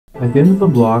At the end of the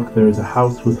block, there is a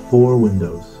house with 4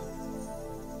 windows.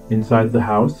 Inside the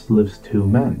house lives 2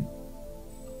 men.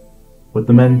 What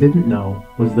the men didn't know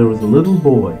was there was a little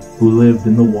boy who lived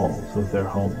in the walls of their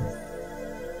home.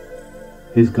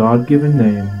 His God-given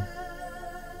name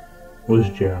was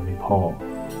Jeremy Paul.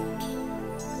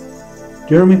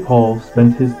 Jeremy Paul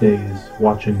spent his days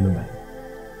watching the men.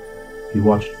 He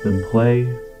watched them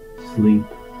play, sleep,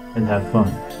 and have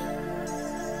fun.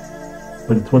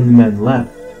 But it's when the men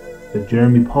left that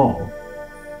Jeremy Paul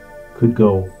could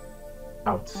go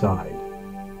outside.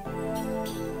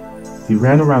 He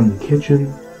ran around the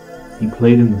kitchen, he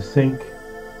played in the sink,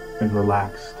 and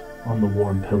relaxed on the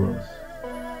warm pillows.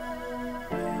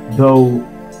 Though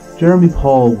Jeremy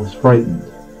Paul was frightened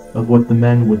of what the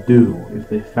men would do if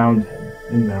they found him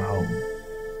in their home.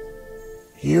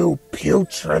 "You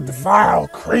putrid, vile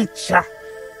creature!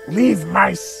 Leave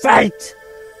my sight!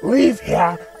 Leave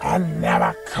here and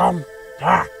never come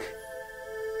back!"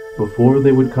 Before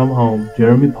they would come home,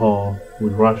 Jeremy Paul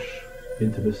would rush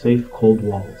into the safe cold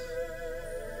walls,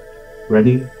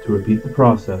 ready to repeat the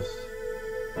process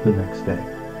the next day.